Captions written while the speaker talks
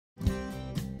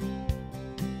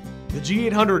The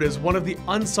G800 is one of the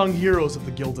unsung heroes of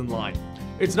the Gildan line.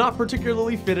 It's not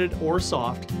particularly fitted or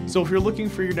soft, so if you're looking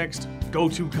for your next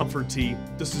go-to comfort tee,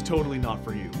 this is totally not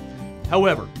for you.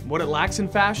 However, what it lacks in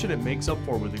fashion, it makes up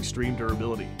for with extreme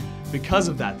durability. Because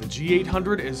of that, the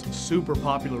G800 is super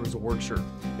popular as a work shirt,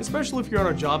 especially if you're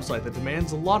on a job site that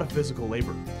demands a lot of physical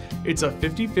labor. It's a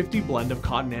 50-50 blend of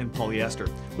cotton and polyester,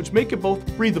 which make it both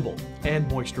breathable and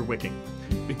moisture wicking.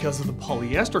 Because of the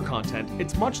polyester content,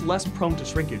 it's much less prone to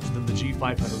shrinkage than the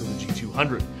G500 or the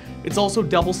G200. It's also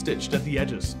double stitched at the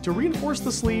edges to reinforce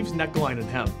the sleeves, neckline, and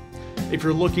hem. If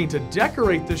you're looking to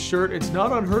decorate this shirt, it's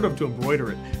not unheard of to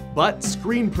embroider it, but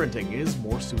screen printing is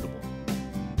more suitable.